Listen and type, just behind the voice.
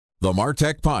The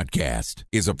MarTech Podcast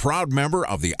is a proud member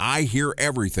of the I Hear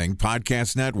Everything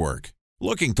Podcast Network.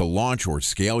 Looking to launch or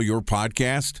scale your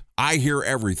podcast? I Hear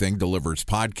Everything delivers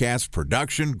podcast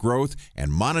production, growth,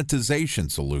 and monetization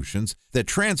solutions that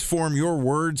transform your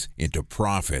words into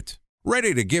profit.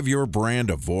 Ready to give your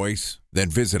brand a voice? Then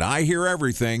visit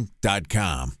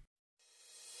iheareverything.com.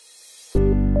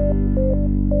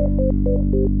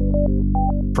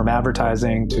 From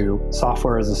advertising to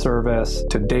software as a service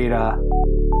to data.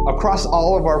 Across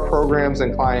all of our programs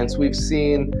and clients, we've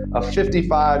seen a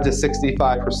 55 to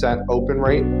 65% open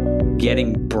rate.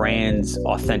 Getting brands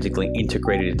authentically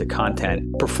integrated into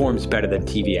content performs better than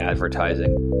TV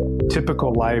advertising.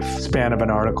 Typical lifespan of an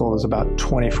article is about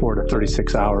 24 to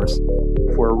 36 hours.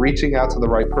 If we're reaching out to the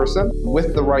right person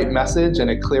with the right message and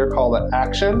a clear call to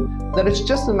action, then it's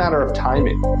just a matter of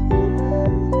timing.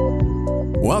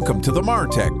 Welcome to the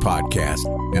MarTech Podcast,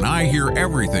 an I Hear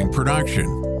Everything production.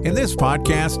 In this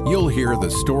podcast, you'll hear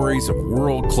the stories of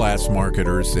world-class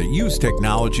marketers that use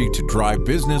technology to drive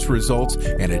business results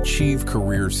and achieve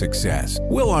career success.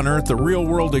 We'll unearth the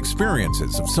real-world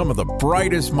experiences of some of the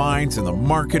brightest minds in the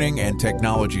marketing and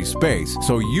technology space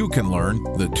so you can learn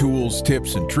the tools,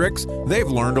 tips, and tricks they've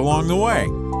learned along the way.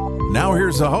 Now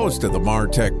here's the host of the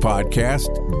MarTech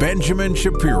Podcast, Benjamin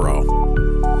Shapiro.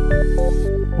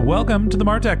 Welcome to the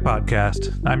MarTech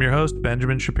Podcast. I'm your host,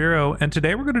 Benjamin Shapiro, and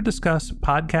today we're going to discuss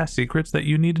podcast secrets that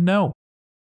you need to know.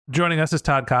 Joining us is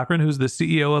Todd Cochrane, who's the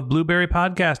CEO of Blubrry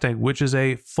Podcasting, which is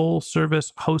a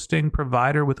full-service hosting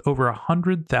provider with over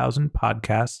 100,000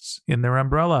 podcasts in their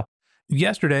umbrella.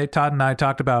 Yesterday, Todd and I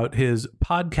talked about his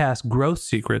podcast growth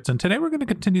secrets, and today we're going to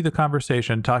continue the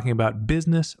conversation talking about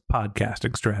business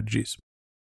podcasting strategies.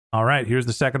 All right, here's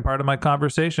the second part of my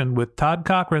conversation with Todd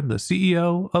Cochrane, the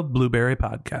CEO of Blubrry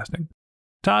Podcasting.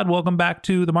 Todd, welcome back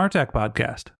to the MarTech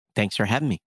Podcast. Thanks for having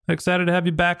me. Excited to have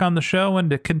you back on the show and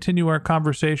to continue our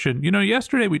conversation. You know,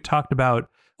 yesterday we talked about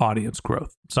audience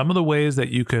growth, some of the ways that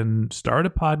you can start a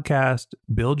podcast,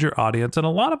 build your audience, and a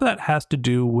lot of that has to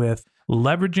do with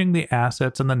leveraging the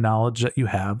assets and the knowledge that you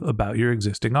have about your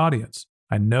existing audience.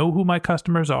 I know who my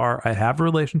customers are. I have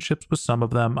relationships with some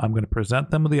of them. I'm going to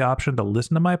present them with the option to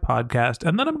listen to my podcast,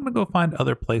 and then I'm going to go find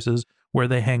other places where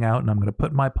they hang out, and I'm going to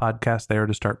put my podcast there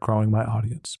to start growing my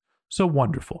audience. So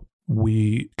wonderful.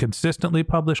 We consistently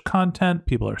publish content.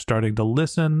 People are starting to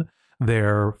listen.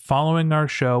 They're following our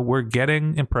show. We're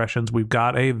getting impressions. We've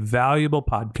got a valuable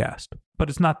podcast, but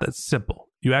it's not that simple.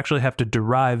 You actually have to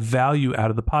derive value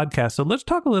out of the podcast. So let's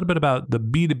talk a little bit about the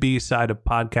B2B side of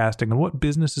podcasting and what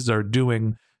businesses are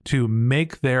doing to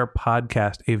make their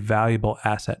podcast a valuable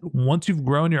asset. Once you've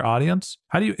grown your audience,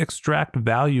 how do you extract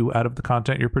value out of the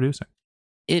content you're producing?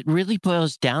 It really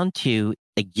boils down to,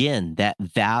 again, that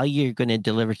value you're going to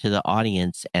deliver to the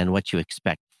audience and what you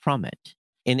expect from it.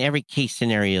 In every case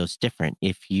scenario is different.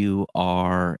 If you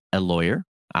are a lawyer,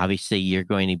 obviously, you're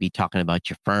going to be talking about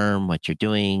your firm, what you're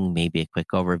doing, maybe a quick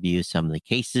overview of some of the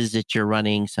cases that you're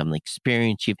running, some of the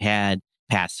experience you've had,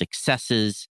 past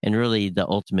successes. And really, the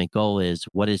ultimate goal is,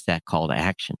 what is that call to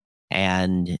action?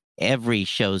 And every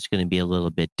show is going to be a little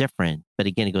bit different. But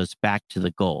again, it goes back to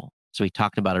the goal. So we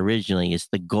talked about originally is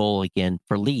the goal, again,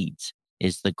 for leads,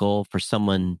 is the goal for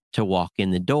someone to walk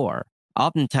in the door.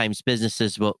 Oftentimes,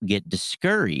 businesses will get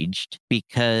discouraged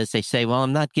because they say, well,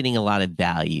 I'm not getting a lot of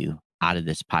value out of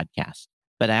this podcast.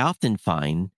 But I often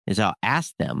find is I'll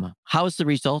ask them, how's the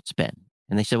results been?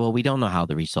 And they say, well, we don't know how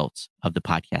the results of the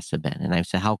podcast have been. And I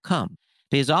say, how come?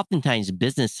 Because oftentimes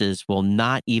businesses will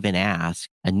not even ask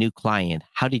a new client,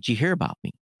 how did you hear about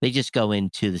me? They just go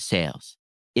into the sales.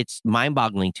 It's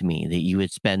mind-boggling to me that you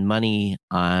would spend money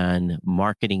on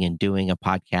marketing and doing a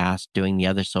podcast, doing the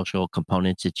other social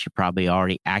components that you're probably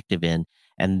already active in,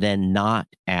 and then not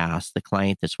ask the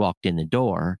client that's walked in the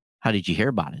door, how did you hear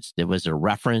about us? There was a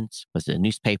reference, was it a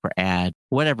newspaper ad,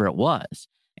 whatever it was.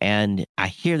 And I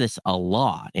hear this a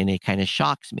lot, and it kind of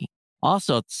shocks me.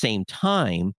 Also, at the same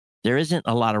time, there isn't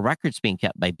a lot of records being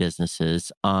kept by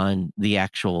businesses on the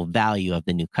actual value of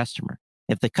the new customer.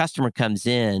 If the customer comes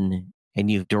in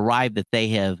and you've derived that they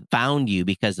have found you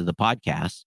because of the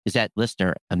podcast, is that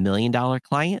listener $1 million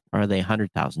client or are they a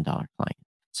 $100,000 client?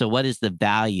 So what is the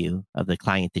value of the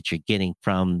client that you're getting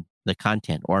from the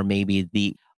content or maybe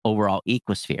the overall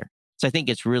ecosphere? So I think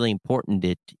it's really important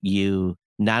that you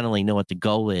not only know what the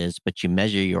goal is, but you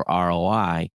measure your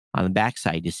ROI on the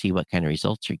backside to see what kind of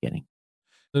results you're getting.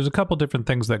 There's a couple different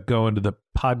things that go into the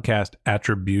podcast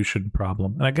attribution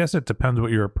problem. And I guess it depends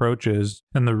what your approach is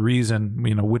and the reason,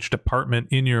 which department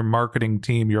in your marketing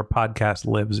team your podcast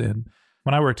lives in.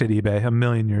 When I worked at eBay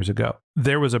 1,000,000 years ago,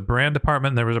 there was a brand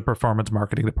department, and there was a performance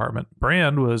marketing department.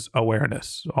 Brand was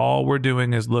awareness. All we're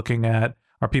doing is looking at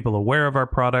Are people aware of our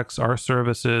products, our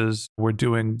services? We're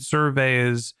doing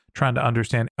surveys, trying to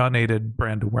understand unaided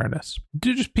brand awareness.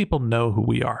 Do just people know who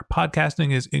we are?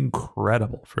 Podcasting is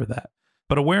incredible for that.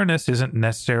 But awareness isn't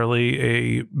necessarily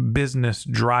a business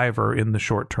driver in the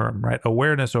short term, right?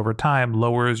 Awareness over time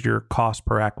lowers your cost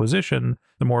per acquisition.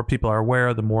 The more people are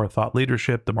aware, the more thought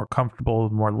leadership, the more comfortable,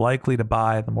 the more likely to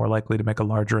buy, the more likely to make a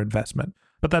larger investment.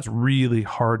 But that's really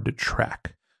hard to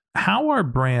track. How are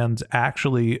brands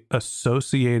actually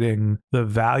associating the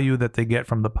value that they get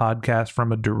from the podcast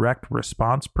from a direct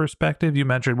response perspective? You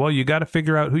mentioned, well, you got to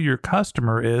figure out who your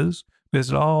customer is. Is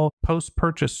it all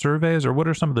post-purchase surveys, or what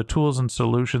are some of the tools and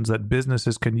solutions that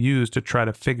businesses can use to try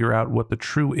to figure out what the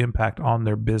true impact on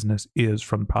their business is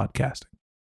from podcasting?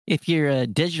 If you're a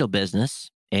digital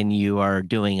business and you are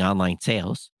doing online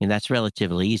sales, and that's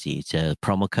relatively easy. It's a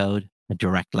promo code, a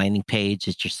direct landing page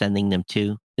that you're sending them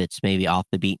to that's maybe off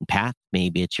the beaten path.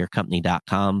 Maybe it's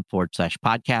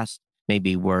yourcompany.com/podcast.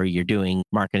 Maybe where you're doing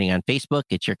marketing on Facebook,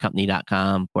 it's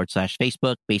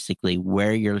yourcompany.com/Facebook, basically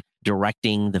where you're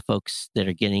directing the folks that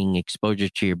are getting exposure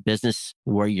to your business,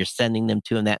 where you're sending them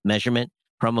to in that measurement.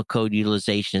 Promo code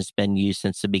utilization has been used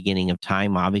since the beginning of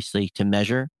time, obviously, to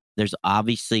measure. There's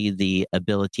obviously the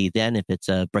ability then, if it's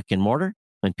a brick and mortar,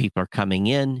 when people are coming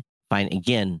in,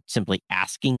 again, simply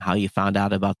asking how you found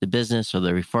out about the business or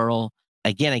the referral.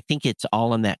 Again, I think it's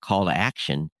all in that call to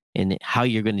action and how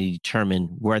you're going to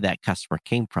determine where that customer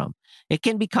came from. It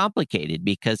can be complicated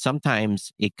because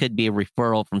sometimes it could be a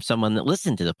referral from someone that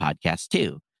listened to the podcast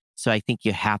too. So I think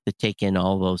you have to take in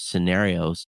all those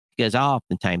scenarios, because I'll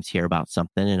oftentimes hear about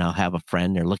something and I'll have a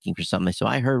friend, they're looking for something. So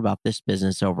I heard about this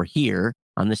business over here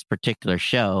on this particular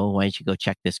show. Why don't you go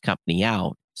check this company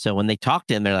out? So when they talk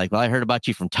to them, they're like, well, I heard about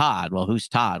you from Todd. Well, who's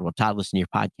Todd? Well, Todd listened to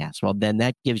your podcast. Well, then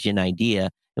that gives you an idea.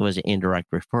 It was an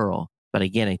indirect referral. But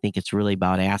again, I think it's really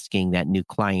about asking that new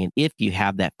client, if you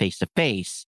have that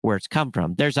face-to-face, where it's come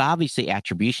from. There's obviously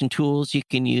attribution tools you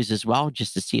can use as well,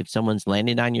 just to see if someone's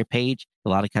landed on your page. A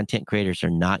lot of content creators are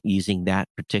not using that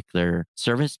particular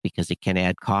service because it can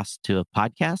add cost to a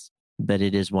podcast. But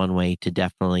it is one way to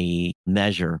definitely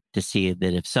measure to see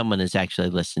that if someone has actually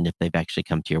listened, if they've actually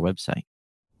come to your website.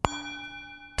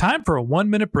 Time for a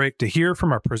 1-minute break to hear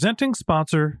from our presenting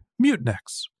sponsor,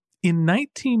 Mutinex. In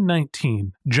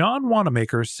 1919, John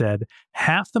Wanamaker said,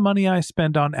 "Half the money I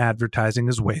spend on advertising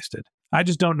is wasted. I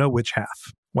just don't know which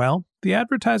half." Well, the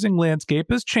advertising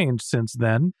landscape has changed since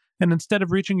then, and instead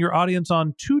of reaching your audience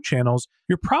on 2 channels,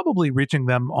 you're probably reaching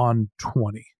them on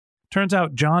 20. Turns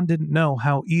out John didn't know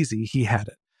how easy he had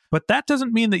it. But that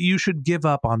doesn't mean that you should give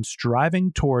up on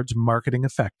striving towards marketing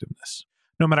effectiveness.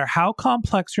 No matter how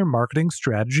complex your marketing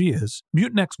strategy is,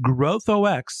 Mutinex Growth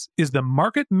OX is the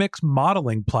market mix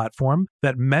modeling platform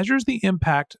that measures the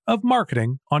impact of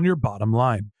marketing on your bottom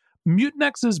line.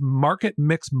 Mutinex's market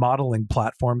mix modeling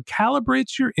platform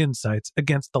calibrates your insights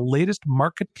against the latest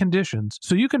market conditions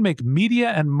so you can make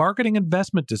media and marketing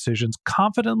investment decisions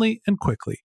confidently and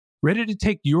quickly. Ready to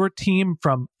take your team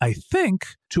from I think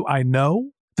to I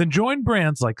know? Then join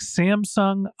brands like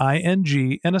Samsung,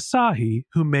 ING, and Asahi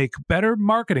who make better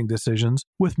marketing decisions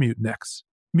with Mutinex.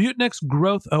 Mutinex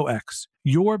Growth OX.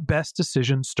 Your best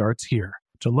decision starts here.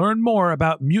 To learn more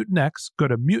about Mutinex, go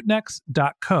to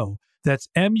mutinex.co. That's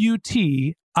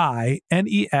MUTINEX.co.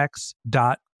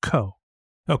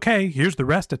 Okay, here's the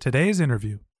rest of today's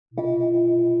interview.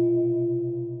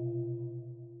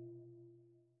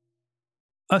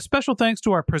 A special thanks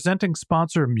to our presenting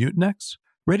sponsor, Mutinex.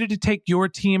 Ready to take your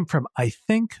team from I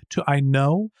think to I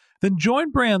know? Then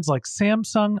join brands like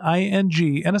Samsung,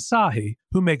 ING, and Asahi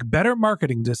who make better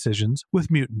marketing decisions with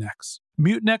Mutinex.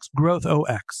 Mutinex Growth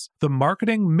OX, the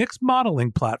marketing mix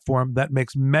modeling platform that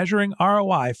makes measuring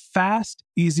ROI fast,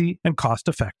 easy, and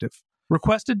cost-effective.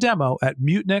 Request a demo at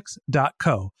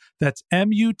mutinex.co. That's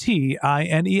MUTINEX.co.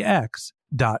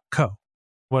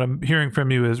 What I'm hearing from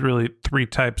you is really 3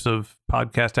 types of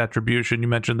podcast attribution. You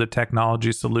mentioned the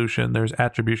technology solution. There's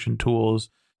attribution tools.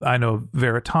 I know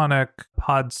Veritonic,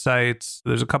 Pod Sites.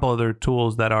 There's a couple other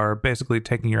tools that are basically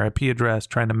taking your IP address,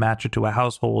 trying to match it to a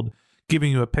household,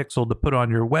 giving you a pixel to put on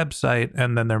your website,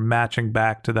 and then they're matching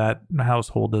back to that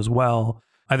household as well.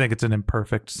 I think it's an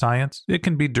imperfect science. It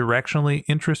can be directionally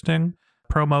interesting.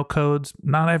 Promo codes.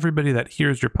 Not everybody that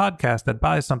hears your podcast that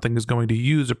buys something is going to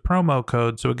use a promo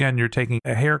code. So again, you're taking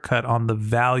a haircut on the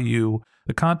value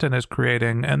the content is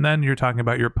creating. And then you're talking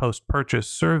about your post-purchase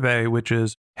survey, which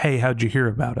is, hey, how'd you hear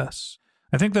about us?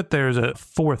 I think that there's a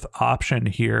 4th option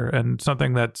here, and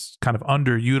something that's kind of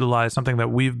underutilized, something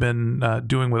that we've been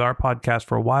doing with our podcast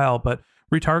for a while, but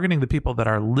retargeting the people that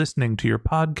are listening to your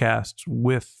podcasts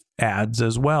with ads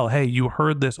as well. Hey, you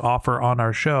heard this offer on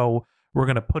our show. we're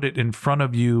going to put it in front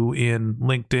of you in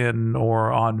LinkedIn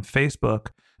or on Facebook.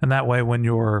 And that way, when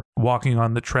you're walking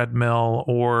on the treadmill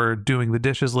or doing the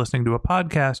dishes, listening to a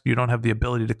podcast, you don't have the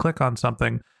ability to click on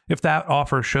something. If that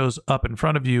offer shows up in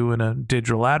front of you in a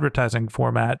digital advertising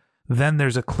format, then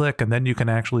there's a click and then you can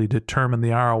actually determine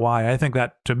the ROI. I think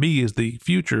that, to me, is the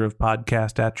future of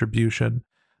podcast attribution.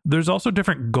 There's also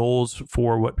different goals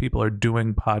for what people are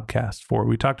doing podcasts for.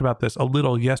 We talked about this a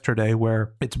little yesterday,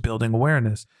 where it's building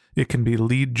awareness. It can be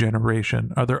lead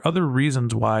generation. Are there other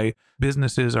reasons why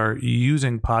businesses are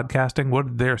using podcasting? What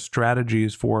are their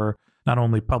strategies for not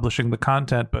only publishing the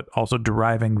content, but also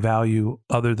deriving value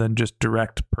other than just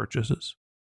direct purchases?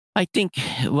 I think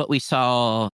what we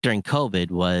saw during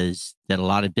COVID was that a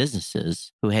lot of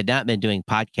businesses who had not been doing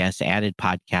podcasts added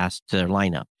podcasts to their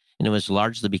lineup. And it was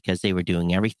largely because they were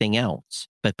doing everything else.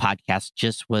 But podcast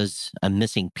just was a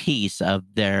missing piece of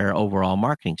their overall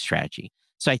marketing strategy.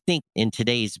 So I think in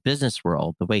today's business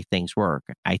world, the way things work,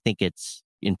 I think it's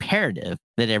imperative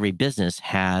that every business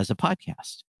has a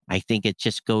podcast. I think it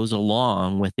just goes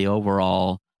along with the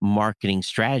overall marketing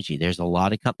strategy. There's a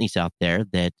lot of companies out there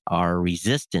that are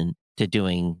resistant to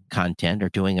doing content or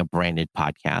doing a branded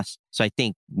podcast. So I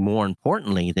think more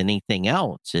importantly than anything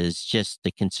else is just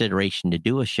the consideration to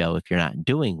do a show if you're not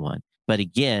doing one. But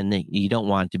again, you don't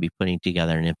want to be putting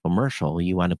together an infomercial.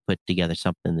 You want to put together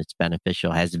something that's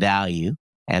beneficial, has value,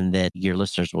 and that your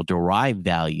listeners will derive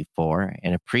value for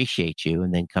and appreciate you,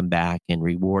 and then come back and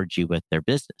reward you with their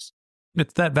business.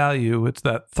 It's that value, it's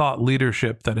that thought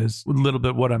leadership that is a little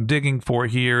bit what I'm digging for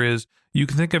here. Is you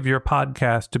can think of your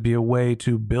podcast to be a way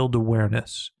to build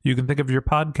awareness. You can think of your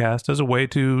podcast as a way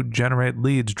to generate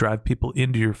leads, drive people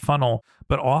into your funnel,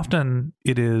 but often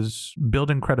it is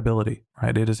building credibility,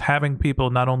 right? It is having people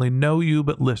not only know you,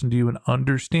 but listen to you and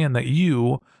understand that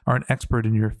you are an expert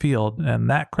in your field. And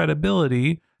that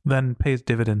credibility then pays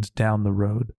dividends down the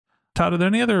road. Todd, are there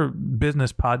any other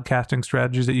business podcasting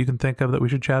strategies that you can think of that we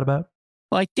should chat about?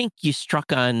 Well, I think you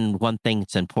struck on one thing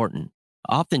that's important.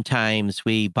 Oftentimes,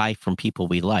 we buy from people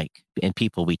we like and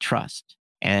people we trust.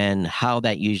 And how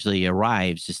that usually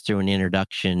arrives is through an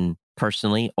introduction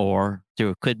personally, or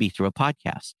could be through a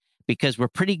podcast, because we're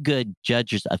pretty good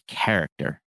judges of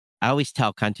character. I always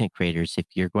tell content creators, if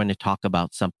you're going to talk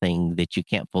about something that you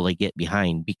can't fully get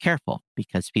behind, be careful,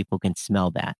 because people can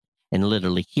smell that and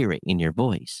literally hear it in your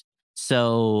voice.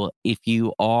 So if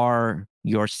you are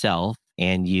yourself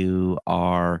and you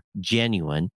are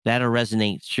genuine, that'll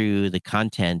resonate through the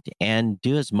content and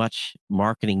do as much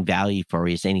marketing value for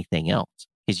you as anything else.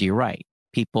 Because you're right.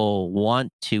 People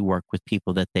want to work with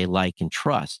people that they like and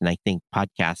trust. And I think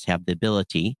podcasts have the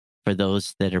ability for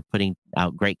those that are putting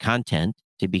out great content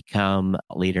to become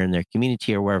a leader in their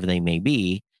community or wherever they may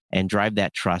be, and drive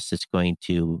that trust that's going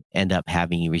to end up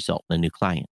having you result in a new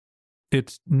client.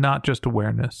 It's not just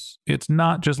awareness. It's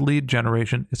not just lead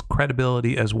generation. It's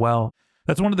credibility as well.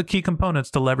 That's one of the key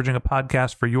components to leveraging a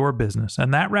podcast for your business.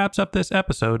 And that wraps up this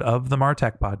episode of the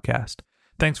MarTech Podcast.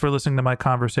 Thanks for listening to my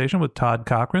conversation with Todd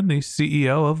Cochrane, the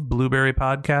CEO of Blubrry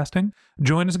Podcasting.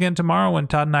 Join us again tomorrow when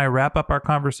Todd and I wrap up our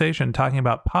conversation talking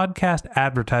about podcast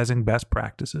advertising best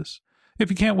practices. If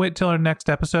you can't wait till our next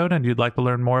episode and you'd like to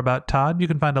learn more about Todd, you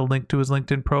can find a link to his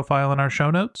LinkedIn profile in our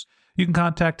show notes. You can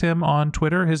contact him on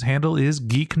Twitter. His handle is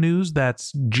Geek News.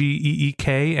 That's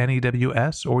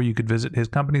GEEKNEWS. Or you could visit his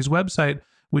company's website,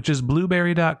 which is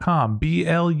blubrry.com,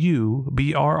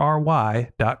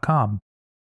 BLUBRRY.com.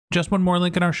 Just one more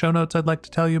link in our show notes I'd like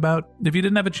to tell you about. If you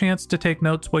didn't have a chance to take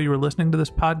notes while you were listening to this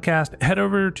podcast, head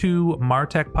over to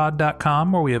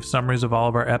martechpod.com, where we have summaries of all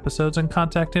of our episodes and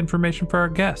contact information for our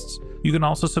guests. You can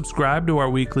also subscribe to our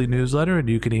weekly newsletter, and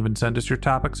you can even send us your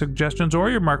topic suggestions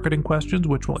or your marketing questions,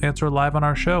 which we'll answer live on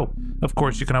our show. Of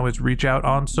course, you can always reach out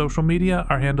on social media.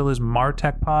 Our handle is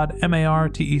MarTechPod,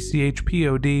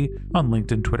 MarTechPod, on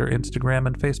LinkedIn, Twitter, Instagram,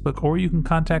 and Facebook, or you can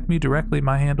contact me directly.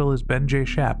 My handle is Ben J.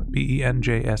 Shap,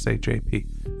 BenJShap.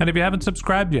 And if you haven't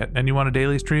subscribed yet and you want a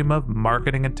daily stream of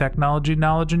marketing and technology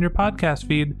knowledge in your podcast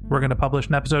feed, we're going to publish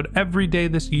an episode every day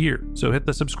this year. So hit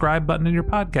the subscribe button in your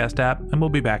podcast app, and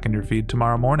we'll be back in your feed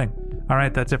tomorrow morning. All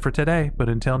right, that's it for today. But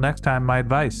until next time, my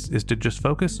advice is to just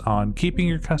focus on keeping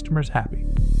your customers happy.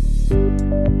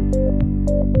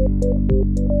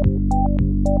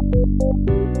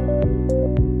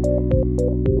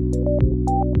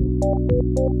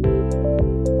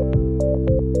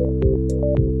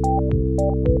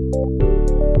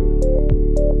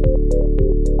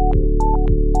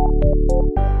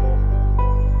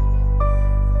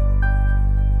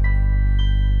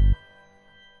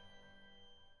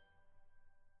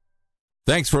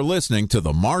 Thanks for listening to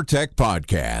the MarTech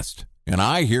Podcast, and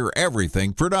I Hear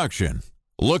Everything production.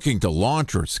 Looking to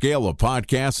launch or scale a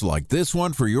podcast like this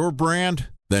one for your brand?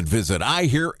 Then visit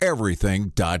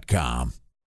iheareverything.com.